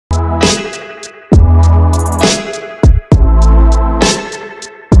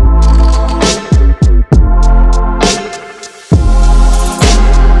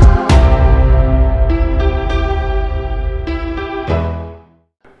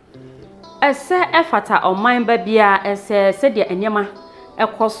Ese efata oman babia ese de enyema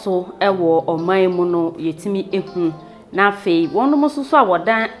ekoso ewo oman mu no yetimi ehu na afei wonom soso a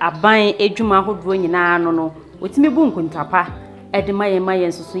wodan aban edwuma hodro nyina no wetimi bu nkuntapa ede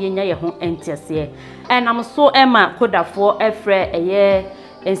mayen soso yenya ye ho entiase enam so ema kodafo efre eye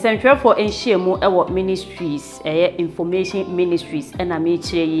ensentwerefo enhyiemu ewo ministries information ministries ena me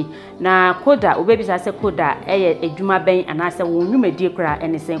kire yi na CODA obebisa se CODA edwuma ben anase wo nwumadi kra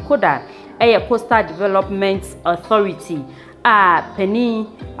enesen CODA Coastal Development Authority penny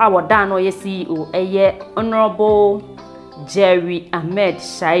our dan or CEO Honorable Jerry Ahmed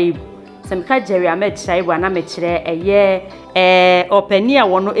Shaib. Semka Jerry Ahmed Shaib wana mechire or penny a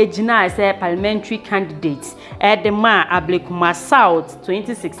wono ejina as a parliamentary candidate the ma Ablekuma South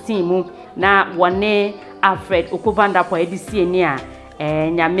 2016 mu na wane Alfred Okovanda po edisi enia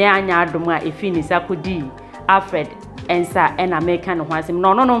nyame anya adoma efini sakodi Alfred ensa en American hwasem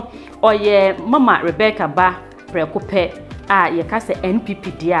no oye mama Rebecca ba prekope ye kase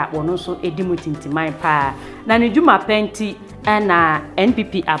NPP dia wono so edimu tintiman pa na ne dwuma penti na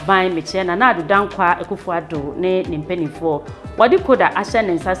NPP aban meche na adodankwa Ekufuado ne mpenifo wodi CODA ahye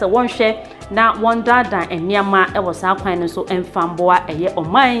ne nsase wonhwe na wondadan eniama ewo sa kwan no so emfamboa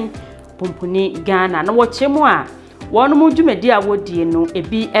oman pompuni Ghana na wochemu a wono mu dwumadi a wodie no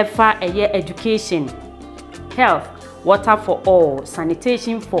ebi efa education, health, water for all,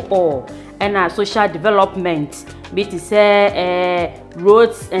 sanitation for all, and social development. Be to say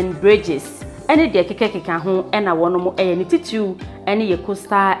roads and bridges. Any de keka ho and a one more nititu any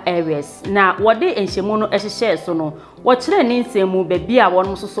coastal areas. Now what they enshemo no share so no. What training say mu baby a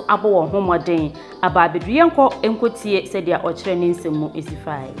one so abo home den about bedrianko enkotie said their training say mu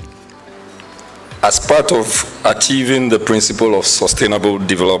isify. As part of achieving the principle of sustainable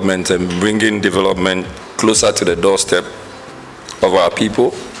development and bringing development closer to the doorstep of our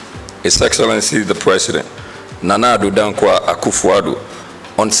people, His Excellency the President, Nana Addo Dankwa Akufo-Addo,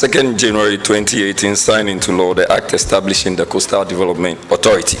 on 2nd January 2018 signed into law the Act establishing the Coastal Development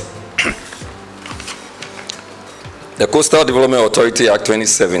Authority. The Coastal Development Authority Act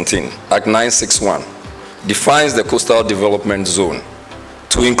 2017, Act 961, defines the Coastal Development Zone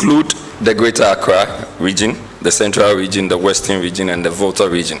to include the Greater Accra region, the Central region, the Western region, and the Volta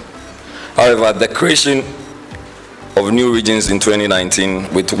region. However, the creation of new regions in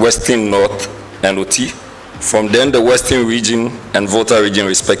 2019 with Western North and OT, from then the Western region and Volta region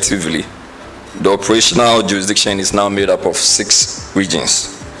respectively, the operational jurisdiction is now made up of 6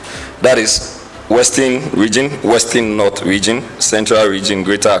 regions. That is Western region, Western North region, Central region,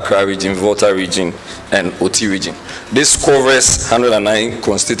 Greater Accra region, Volta region, and OT region. This covers 109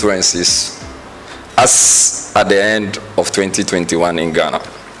 constituencies as at the end of 2021 in Ghana.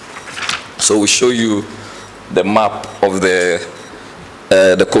 So we show you the map of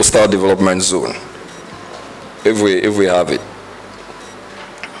the Coastal Development Zone, if we have it.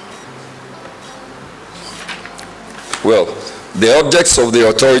 Well, the objects of the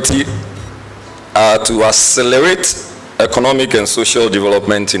authority are to accelerate economic and social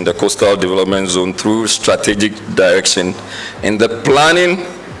development in the Coastal Development Zone through strategic direction in the planning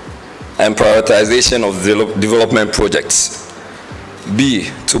and prioritization of development projects. B,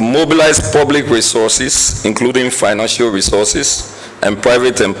 to mobilize public resources, including financial resources, and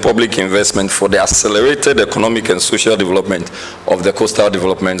private and public investment for the accelerated economic and social development of the Coastal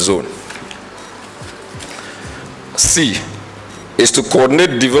Development Zone. C, is to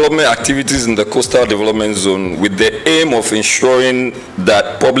coordinate development activities in the Coastal Development Zone with the aim of ensuring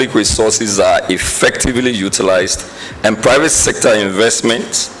that public resources are effectively utilized and private sector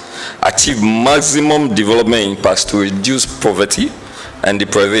investments achieve maximum development impacts to reduce poverty and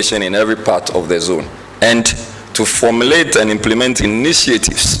deprivation in every part of the zone, and to formulate and implement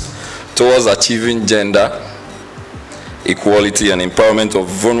initiatives towards achieving gender equality and empowerment of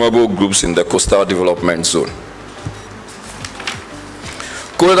vulnerable groups in the Coastal Development Zone.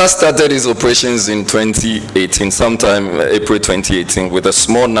 CODA started its operations in 2018, sometime April 2018, with a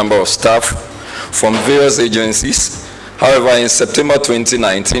small number of staff from various agencies. However, in September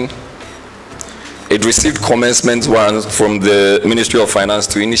 2019, it received commencement warrants from the Ministry of Finance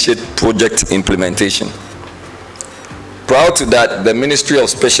to initiate project implementation. Prior to that, the Ministry of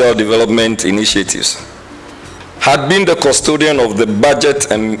Special Development Initiatives had been the custodian of the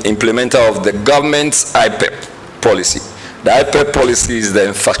budget and implementer of the government's IPEP policy. The IPEP policy is the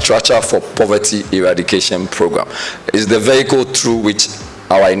Infrastructure for Poverty Eradication Programme. It is the vehicle through which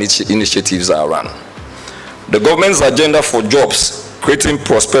our initiatives are run. The government's agenda for jobs, creating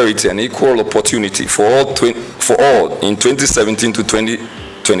prosperity and equal opportunity for all in 2017 to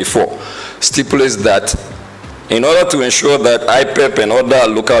 2024 stipulates that In order to ensure that IPEP and other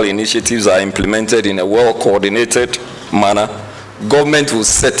local initiatives are implemented in a well-coordinated manner, government will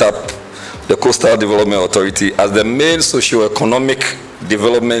set up the Coastal Development Authority as the main socio-economic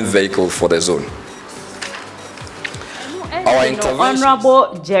development vehicle for the zone. Our intervention.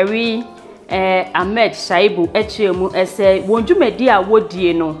 Honorable Jerry Ahmed Shaib Adjenim ese wonjumedi a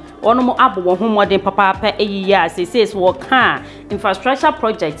wodie no wonom abo wo homodin papa eyiya says wo ka infrastructure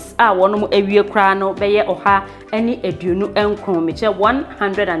projects a wonom awie kra no beye oha ani aduonu enkron meche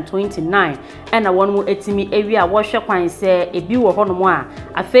 129 ena wonom etimi awie a wo hwe kwan se ebi wo honom a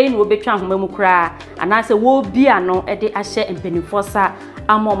afei no obetwa homamu kra anase wo bia no ede ahye empenifosa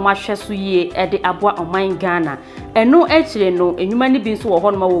amo mahweso yie ede aboa oman Ghana eno echire no enwuma ni bi nso wo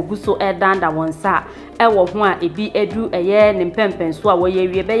honom wo guso edanda wonsa ewo ho a ebi edu eye ne mpempenso a wo ye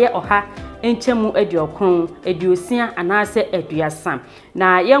wie beye oha enchemu ediokron ediosia anase eduasa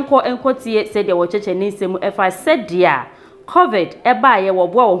na yenko enkotie se de wo cheche ne nsemu efa sedia covid eba ye wo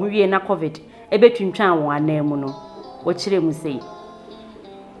boa wo ho wie na covid ebetwintwan won anemu no wo kire mu sei.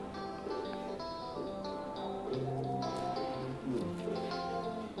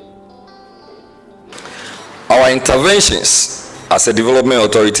 Our interventions as a development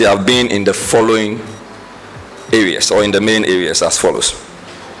authority have been in the following areas, or in the main areas as follows.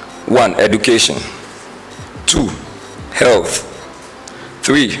 1. Education. 2. Health.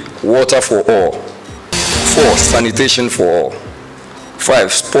 3. Water for all. 4. Sanitation for all.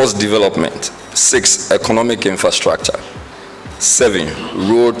 5. Sports development. 6. Economic infrastructure. 7.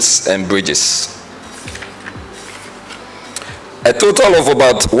 Roads and bridges. A total of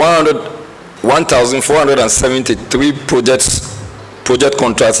about 1,473 project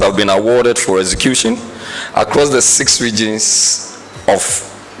contracts have been awarded for execution across the 6 regions of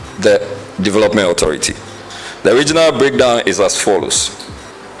the Development Authority. The regional breakdown is as follows.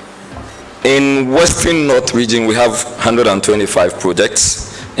 In Western North region, we have 125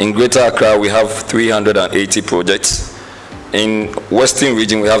 projects. In Greater Accra, we have 380 projects. In Western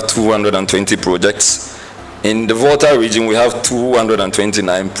region, we have 220 projects. In the Volta region, we have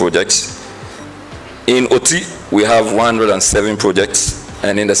 229 projects. In Oti, we have 107 projects,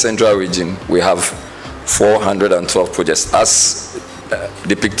 and in the Central region, we have 412 projects, as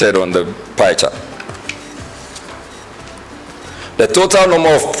depicted on the pie chart. The total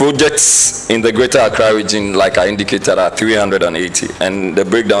number of projects in the Greater Accra region, like I indicated, are 380, and the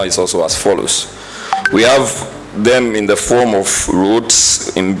breakdown is also as follows. We have them in the form of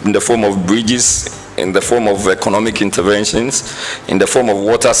roads, in the form of bridges, in the form of economic interventions, in the form of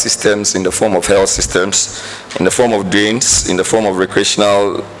water systems, in the form of health systems, in the form of drains, in the form of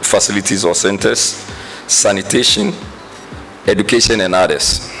recreational facilities or centers, sanitation, education, and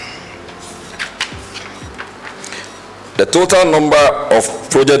others. The total number of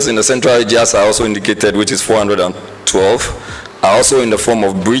projects in the central areas are also indicated, which is 412, are also in the form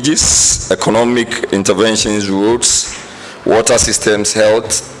of bridges, economic interventions, roads, water systems,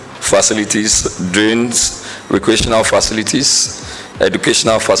 health facilities, drains, recreational facilities,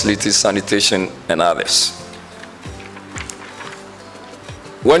 educational facilities, sanitation, and others.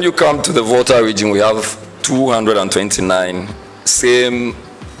 When you come to the Volta region, we have 229, same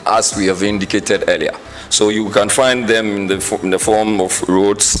as we have indicated earlier. So you can find them in the form of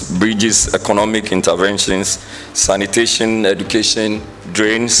roads, bridges, economic interventions, sanitation, education,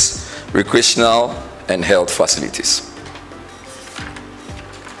 drains, recreational, and health facilities.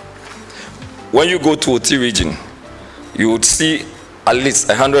 When you go to Oti region, you would see at least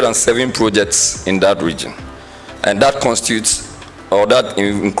 107 projects in that region. And that constitutes, or that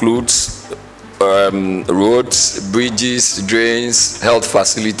includes roads, bridges, drains, health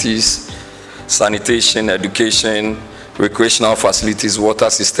facilities, sanitation, education, recreational facilities, water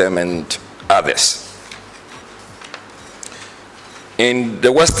system, and others. In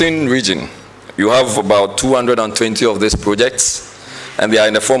the Western region, you have about 220 of these projects, and they are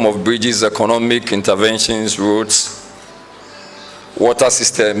in the form of bridges, economic interventions, roads, water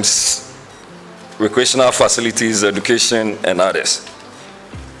systems, recreational facilities, education, and others.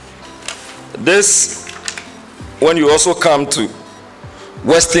 This, when you also come to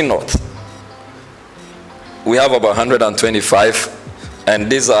Western North, we have about 125,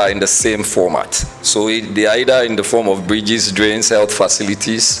 and these are in the same format. So they are either in the form of bridges, drains, health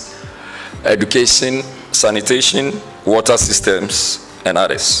facilities, education, sanitation, water systems, and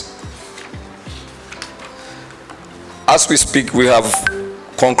others. As we speak, we have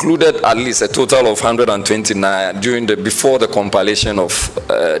concluded at least a total of 129 before the compilation of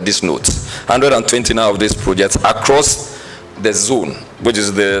this note. 129 of these projects across the zone, which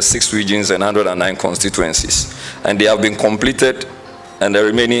is the 6 regions and 109 constituencies. And they have been completed, and the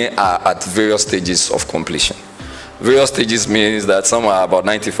remaining are at various stages of completion. Various stages means that some are about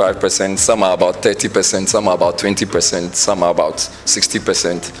 95%, some are about 30%, some are about 20%, some are about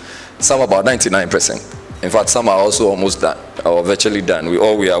 60%, some about 99%. In fact, some are also almost done, or virtually done.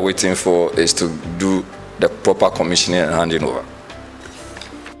 All we are waiting for is to do the proper commissioning and handing over.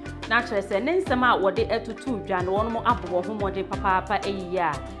 Naturally, say nensema wode etutu dwan wono abo ho mode papa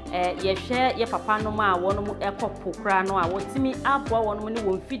eyiya ye hwe ye papa no ma wono ekopo kra no a wotimi abo wono ne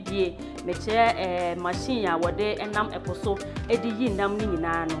wonfidie me che machine a wode enam ekoso edi yi nam ni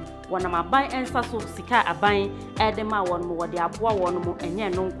nyina no wonam aban ensa so sika aban ede ma wono wode abo wono enye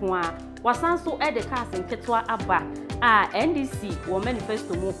no nko a wasanso ede cars nketwa aba a NDC wo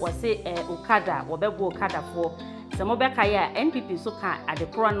manifesto mu wose okada wobebo okada fo Samobeka ya NPP so ka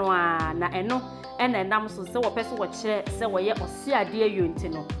adekoro no a na eno enam so se wo pese wo kire se wo ye osiade yonti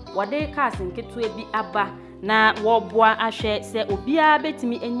no wode cars nketo bi aba na wo boa ahwe se obia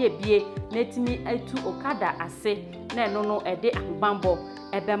betimi enye bie na timi atu okada ase na eno no ede ahubambo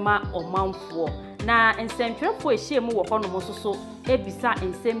ebema omanfo na nsentwerefo ehiemu wo hono mo so ebisa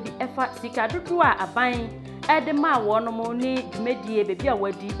nsem bi efa sika dodo a aban ede ma wo no mo ni dwumedie bebi a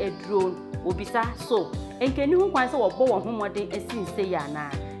wadi eduro obisa so enkeni hu kwan se wo bo wo homode esinse ya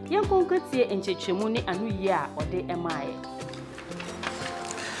na yenkonketie enchechemu ni anu yi a ode emaye.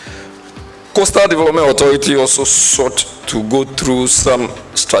 Coastal Development Authority also sought to go through some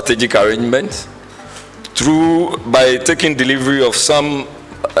strategic arrangements by taking delivery of some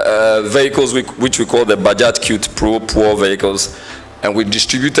vehicles which we call the Bajaj Qt Pro poor vehicles, and we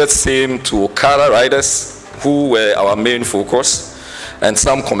distributed same to Okada riders who were our main focus and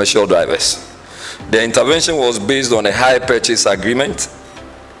some commercial drivers. The intervention was based on a hire purchase agreement,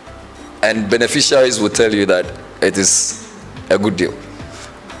 and beneficiaries will tell you that it is a good deal.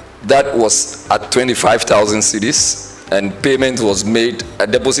 That was at 25,000 cedis, and payment was made, a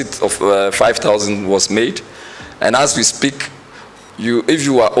deposit of 5,000 was made, and as we speak, if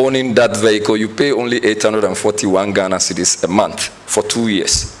you are owning that vehicle, you pay only 841 Ghana cedis a month for 2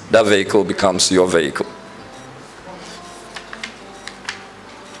 years. That vehicle becomes your vehicle.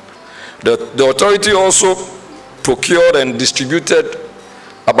 The authority also procured and distributed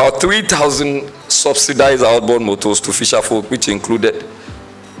about 3,000 subsidized outboard motors to fisherfolk, which included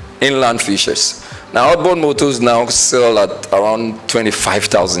inland fishers. Now, outboard motors now sell at around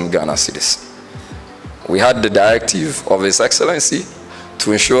 25,000 Ghana cedis. We had the directive of His Excellency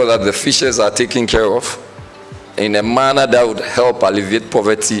to ensure that the fishers are taken care of in a manner that would help alleviate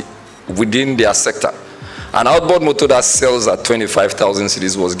poverty within their sector. An outboard motor that sells at 25,000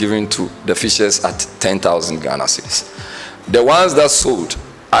 cedis was given to the fishers at 10,000 Ghana cedis. The ones that sold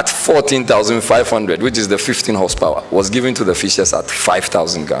at 14,500, which is the 15 horsepower, was given to the fishers at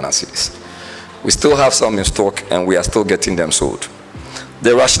 5,000 Ghana cedis. We still have some in stock, and we are still getting them sold.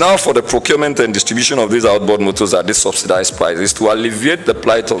 The rationale for the procurement and distribution of these outboard motors at this subsidized price is to alleviate the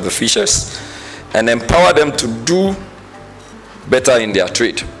plight of the fishers and empower them to do better in their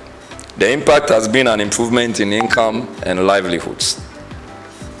trade. The impact has been an improvement in income and livelihoods.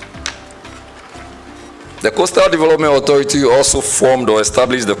 The Coastal Development Authority also formed or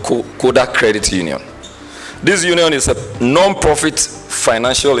established the CODA Credit Union. This union is a non-profit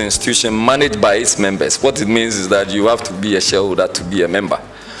financial institution managed by its members. What it means is that you have to be a shareholder to be a member.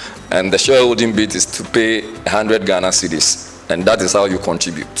 And the shareholding bit is to pay 100 Ghana cedis, and that is how you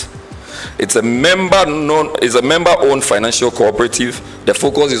contribute. It's a member-owned financial cooperative. The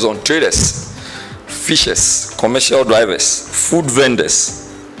focus is on traders, fishers, commercial drivers, food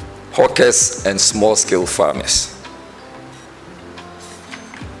vendors, hawkers, and small-scale farmers.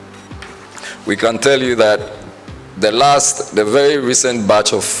 We can tell you that the very recent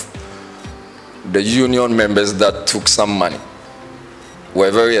batch of the union members that took some money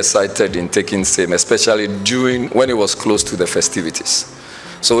were very excited in taking same, especially when it was close to the festivities.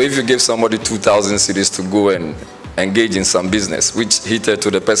 So if you give somebody 2,000 cedis to go and engage in some business, which hitherto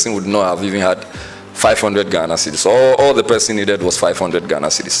the person would not have even had 500 Ghana cedis. All the person needed was 500 Ghana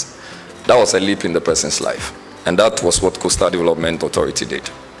cedis. That was a leap in the person's life. And that was what Coastal Development Authority did.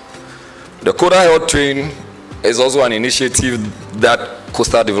 The CODA Health Train is also an initiative that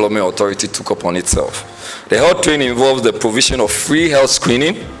Coastal Development Authority took upon itself. The health train involves the provision of free health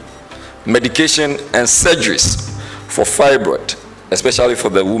screening, medication, and surgeries for fibroid, especially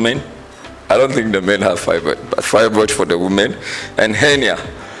for the women. I don't think the men have fibroid, but fibroid for the women, and hernia,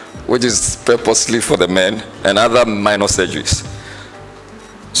 which is purposely for the men, and other minor surgeries.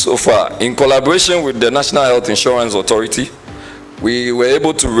 So far, in collaboration with the National Health Insurance Authority, we were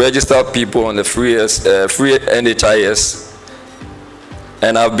able to register people on the free NHIS,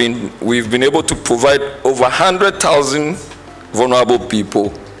 and we've been able to provide over 100,000 vulnerable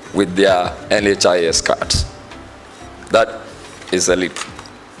people with their NHIS cards. That is a leap.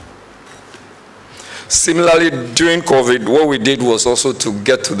 Similarly, during COVID, what we did was also to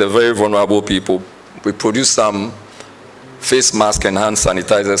get to the very vulnerable people. We produced some face masks and hand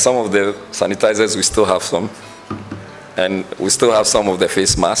sanitizers. Some of the sanitizers, we still have some. And we still have some of the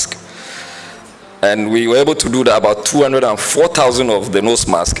face masks. And we were able to do that, about 204,000 of the nose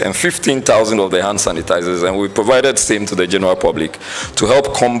masks and 15,000 of the hand sanitizers. And we provided same to the general public to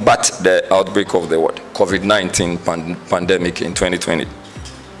help combat the outbreak of the COVID-19 pandemic in 2020.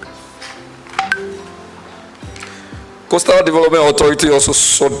 Coastal Development Authority also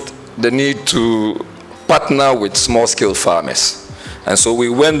saw the need to partner with small-scale farmers. And so we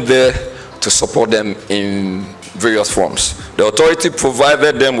went there to support them in various forms. The authority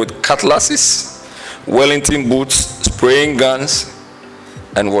provided them with cutlasses, Wellington boots, spraying guns,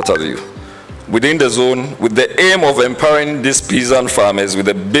 and what have you, within the zone, with the aim of empowering these peasant farmers with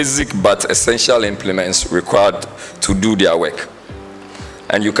the basic but essential implements required to do their work.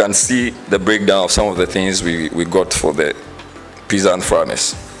 And you can see the breakdown of some of the things we got for the peasant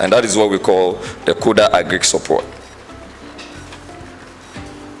farmers. And that is what we call the CODA Agri Support.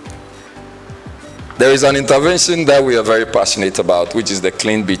 There is an intervention that we are very passionate about, which is the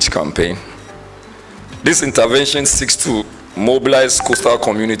Clean Beach campaign. This intervention seeks to mobilize coastal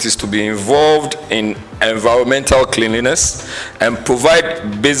communities to be involved in environmental cleanliness and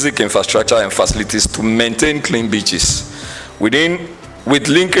provide basic infrastructure and facilities to maintain clean beaches with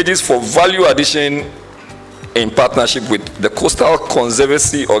linkages for value addition in partnership with the Coastal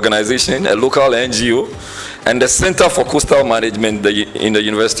Conservancy Organization, a local NGO, and the Center for Coastal Management in the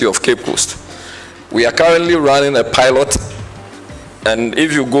University of Cape Coast. We are currently running a pilot, and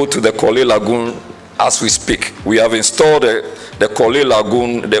if you go to the Korle Lagoon as we speak, we have installed the Korle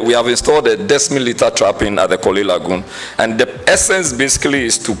Lagoon, we have installed a decimal liter trapping at the Korle Lagoon, and the essence basically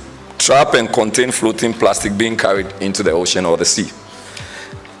is to trap and contain floating plastic being carried into the ocean or the sea.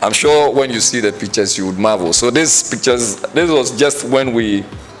 I'm sure when you see the pictures, you would marvel. So this was just when we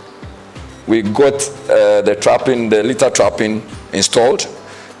got the litter trapping installed.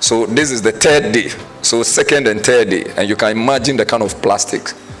 So this is the third day. So second and third day. And you can imagine the kind of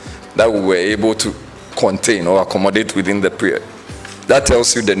plastic that we were able to contain or accommodate within the period. That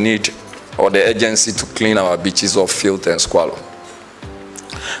tells you the need or the urgency to clean our beaches of filth and squalor.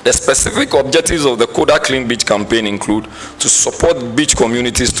 The specific objectives of the CODA Clean Beach campaign include to support beach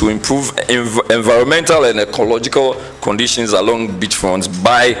communities to improve environmental and ecological conditions along beachfronts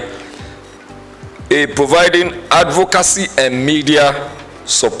by providing advocacy and media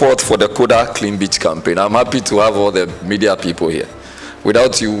support for the CODA Clean Beach campaign. I'm happy to have all the media people here.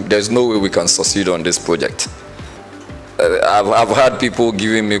 Without you, there's no way we can succeed on this project. I've had people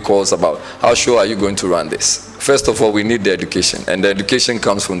giving me calls about how sure are you going to run this. First of all, we need the education, and the education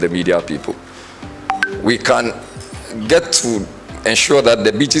comes from the media people. We can get to ensure that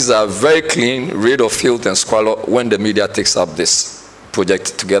the beaches are very clean, rid of filth and squalor when the media takes up this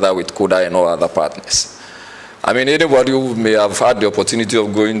project together with CODA and all other partners. I mean, anybody who may have had the opportunity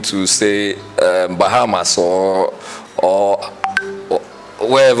of going to, say, Bahamas or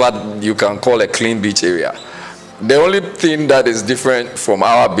wherever you can call a clean beach area, the only thing that is different from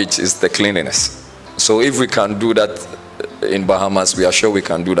our beach is the cleanliness. So if we can do that in Bahamas, we are sure we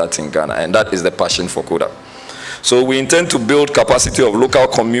can do that in Ghana, and that is the passion for CODA. So we intend to build capacity of local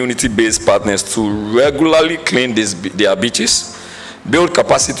community-based partners to regularly clean their beaches, build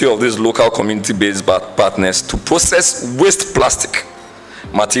capacity of these local community-based partners to process waste plastic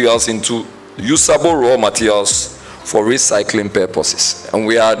materials into usable raw materials for recycling purposes. And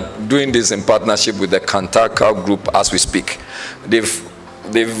we are doing this in partnership with the Kantaka group as we speak. They've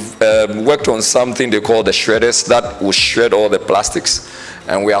worked on something they call the shredders that will shred all the plastics.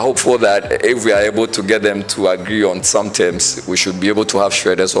 And we are hopeful that if we are able to get them to agree on some terms, we should be able to have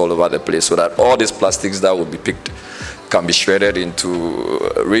shredders all over the place so that all these plastics that will be picked can be shredded into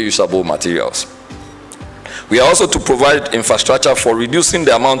reusable materials. We are also to provide infrastructure for reducing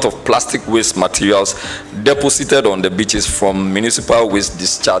the amount of plastic waste materials deposited on the beaches from municipal waste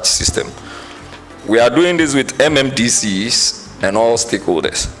discharge system. We are doing this with MMDCs and all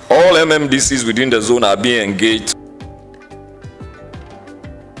stakeholders. All MMDCs within the zone are being engaged.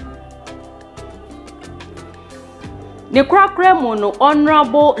 Nekrakremono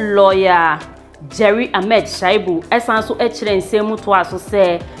Honorable Lawyer Jerry Ahmed Shaib esanso echire nsemu to aso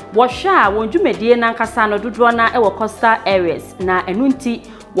se wo hwa wonjumedie na nkasa no dodo na e coastal areas na enunti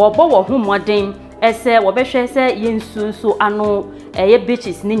wo bo wo homoden ese wo behwe se yensunso ano eye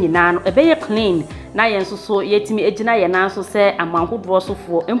beaches ni nyina no ebe ye clean na yen so yetimi egina ye na so se amanhodwo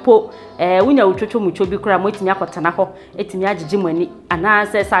sofo empo wunya wotwotwo mucho bi kura motimi akotana ho etimi agege mani ana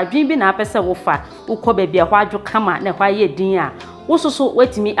se sadwen bi na apese wo fa ukọ ba bia ho adwo kama na ho aye din a wo so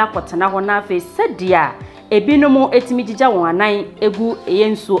wetimi akotana ho na afi sedia ebinom etimi gija won anan egu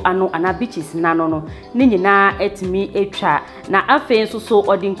eyensuo ano ana beaches nano no ni nyina etimi etwa na afi so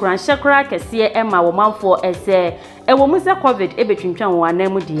odi nkranhye kra kese ema wo manfo ese ewo mu se covid ebetwintwan won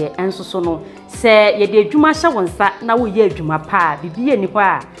anan mu de enso no se ye de adwuma hye wonsa na wo ye adwuma pa bibiye ni ho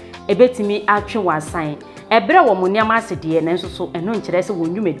a ebetimi atwe wasan ebre wo mu niam asede na enso so eno nkire se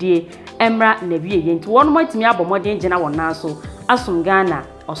won dwumadie emra na biye ye nti won matimi abomoden gina won naso asom Ghana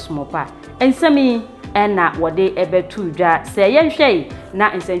osmopa ensemi ena wode ebetu dwa se yenhwei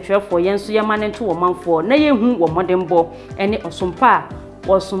na nsentwerefo yenso yemane nto wo manfo na yehu wo modembo ene osompa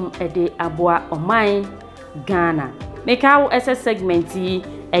wosum ede aboa oman Ghana mekawo ese segmenti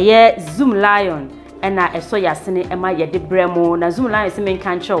eye Zoom Lion ena eso yasene ema yede bremo na Zoom Lion se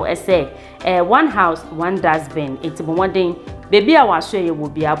menkancho ese one house one dustbin etibo moden bebi a waso ye wo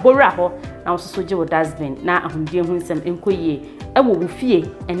bia bora ho na wososo je wo dustbin na ahundie hu nsem enkoyie ewo wo fie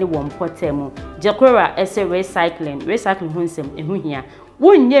ene wo mpotemu CHRAJ ese recycling hu nsem ehu hia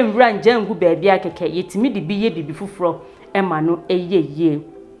wonnye nwura njangu bebi akeke yetimi de bi ye bibi fufuro ema no eyeye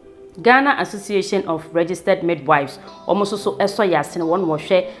Ghana Association of Registered Midwives omososo eso yasene won wo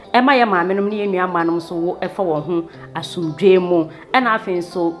hwe ema ye maamenom ne yenua manom so wo efa won ho asomdwemu ena afin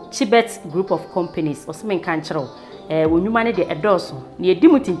so Chibet Group of Companies osmen kanchero wonwuma ne de edoso ne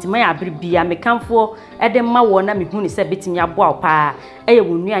edimu tintima ya aberbia mekanfo ede ma wo na mehu ne se betimi aboa pa eye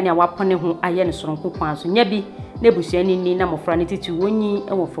wonnua ne awapone ho aye ne soronko kwan so nya bi na busuani ni na mofra ne titi wonyi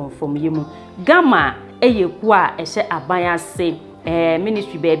ewo fomfom yemu gama eye ku a ehye aban ase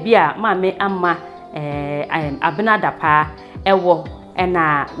ministry baby a maame amma abenada pa ewo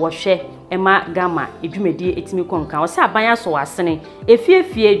ena wo hwe ema gama edwumedie etimi konka wo se aban aso asene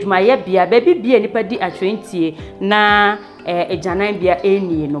efiefie edwumaye bia baby bia nipa di atwentie na ejanan bia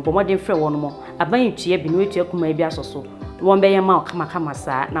enie no bomodin frɛ won mo aban tue bi no etue kuma bi asoso won beye ma kama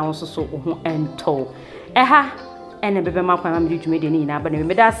saa na won soso ho ento ɛha ene bebe ma kwa ma me dwumedie ni na aba na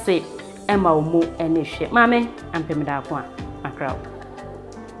me da se ema wo mu ene hwe maame ampemda ko a Accra.